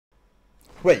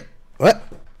Wait, what?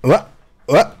 What?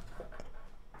 What?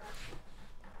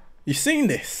 You seen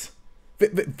this?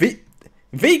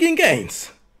 Vegan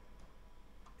gains?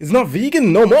 It's not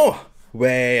vegan no more.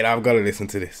 Wait, I've got to listen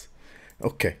to this.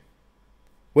 Okay.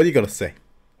 What are you going to say?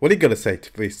 What are you going to say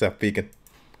to yourself, vegan?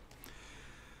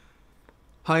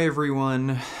 Hi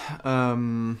everyone.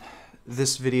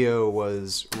 This video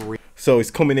was so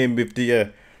he's coming in with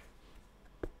the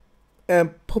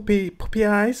puppy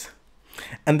eyes,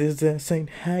 and is saying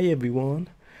hi everyone.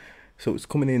 So it's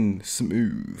coming in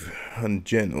smooth and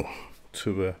gentle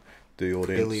to the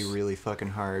audience. really fucking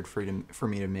hard for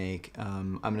me to make.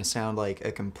 I'm gonna sound like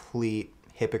a complete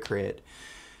hypocrite,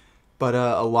 but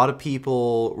a lot of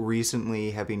people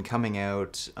recently have been coming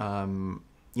out,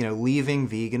 leaving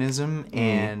veganism,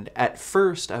 and at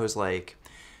first I was like,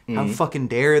 how fucking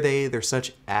dare they? They're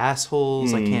such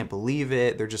assholes. I can't believe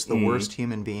it. They're just the worst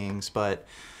human beings. But,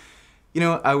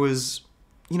 I was,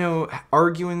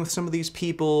 arguing with some of these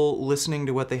people, listening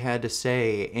to what they had to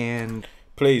say, and...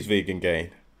 Please, Vegan Gain,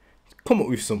 come up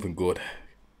with something good.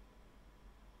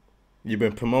 You've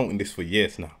been promoting this for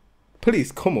years now.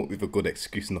 Please come up with a good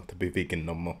excuse not to be vegan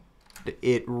no more.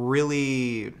 It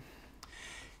made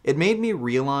me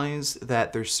realize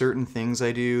that there's certain things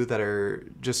I do that are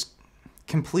just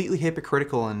completely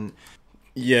hypocritical and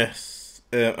yes,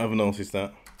 I've noticed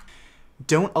that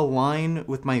don't align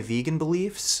with my vegan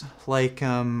beliefs, like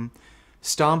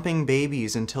stomping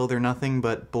babies until they're nothing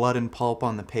but blood and pulp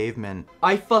on the pavement.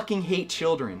 I fucking hate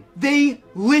children. They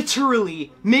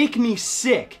literally make me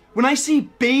sick. When I see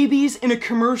babies in a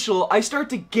commercial, I start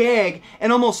to gag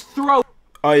and almost throw.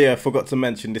 Oh yeah, I forgot to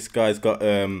mention this guy's got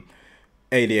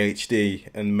ADHD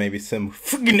and maybe some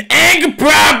fucking anger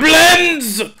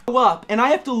problems up, and I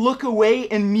have to look away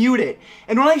and mute it.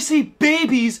 And when I see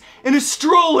babies in a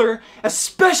stroller,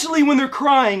 especially when they're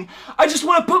crying, I just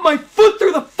want to put my foot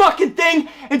through the fucking thing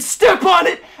and step on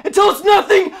it until it's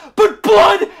nothing but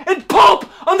blood and pulp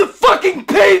on the fucking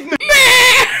pavement.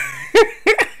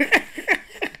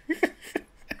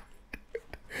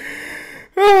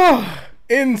 Oh,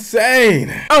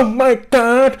 insane. Oh my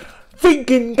god.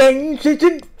 Vegan gains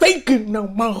isn't vegan no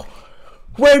more.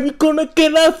 Where are we gonna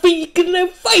get our vegan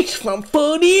advice from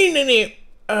for the internet?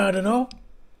 I don't know.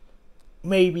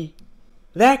 Maybe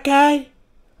that guy?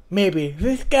 Maybe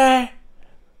this guy?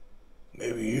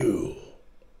 Maybe you.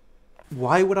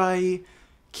 Why would I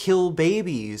kill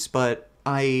babies, but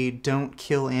I don't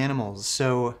kill animals?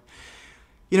 So,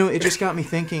 it just got me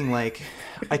thinking, like,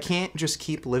 I can't just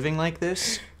keep living like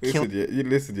this.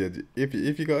 Listen,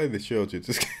 if you got in the show, you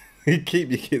just... keep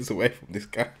your kids away from this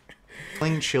guy.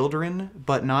 Killing children,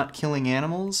 but not killing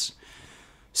animals.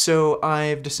 So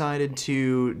I've decided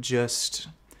to just,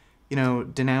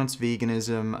 denounce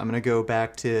veganism. I'm going to go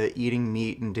back to eating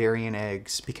meat and dairy and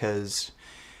eggs because...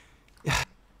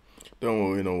 Don't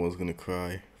worry, no one's going to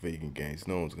cry. Vegan gains,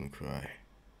 no one's going to cry.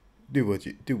 Do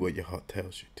what your heart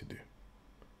tells you to do.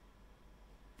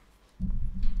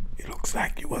 It looks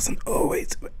like you wasn't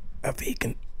always a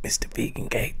vegan, Mr. Vegan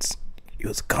Gates. You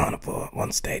was a carnivore at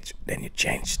one stage, then you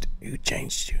changed. Who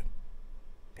changed you?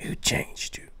 Who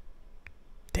changed you?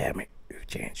 Damn it, who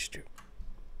changed you?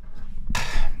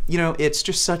 It's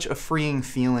just such a freeing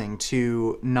feeling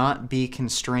to not be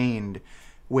constrained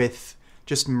with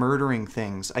just murdering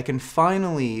things. I can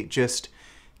finally just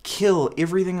kill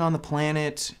everything on the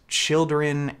planet,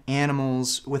 children,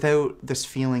 animals, without this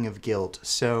feeling of guilt.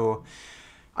 So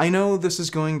I know this is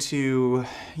going to,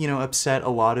 upset a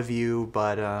lot of you,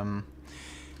 but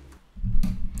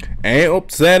ain't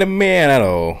upsetting me at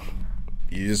all.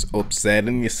 You just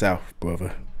upsetting yourself,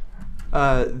 brother.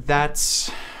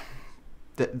 That's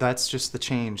just the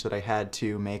change that I had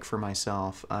to make for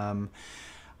myself. I'm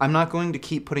not going to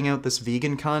keep putting out this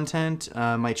vegan content.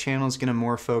 My channel is going to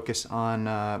more focus on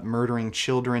murdering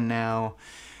children now.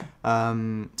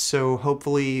 So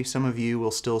hopefully some of you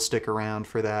will still stick around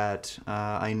for that.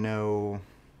 I know...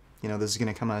 this is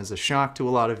going to come as a shock to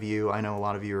a lot of you. I know a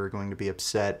lot of you are going to be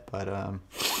upset, but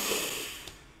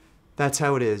that's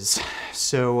how it is.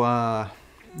 So, I'm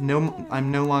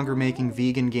no longer making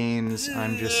vegan gains.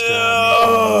 I'm just making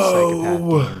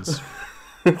psychopath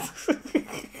gains.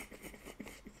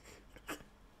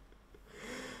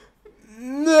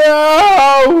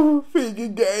 No!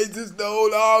 Vegan gains is no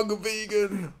longer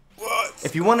vegan. What?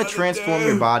 If you want to transform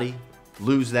your body,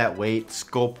 lose that weight,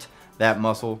 sculpt that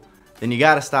muscle, then you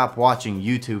gotta stop watching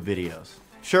YouTube videos.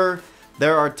 Sure,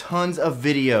 there are tons of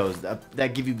videos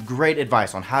that give you great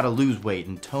advice on how to lose weight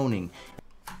and toning.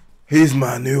 He's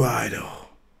my new idol.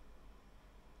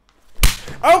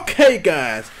 Okay,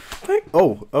 guys.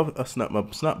 Oh, I snapped my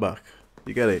snapback.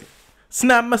 You got it.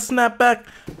 Snap my snapback.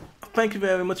 thank you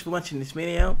very much for watching this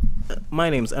video. My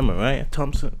name's Mariah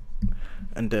Thompson,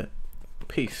 and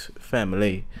peace,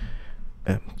 family.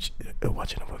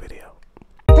 Watch another video.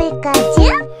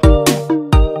 Pikachu.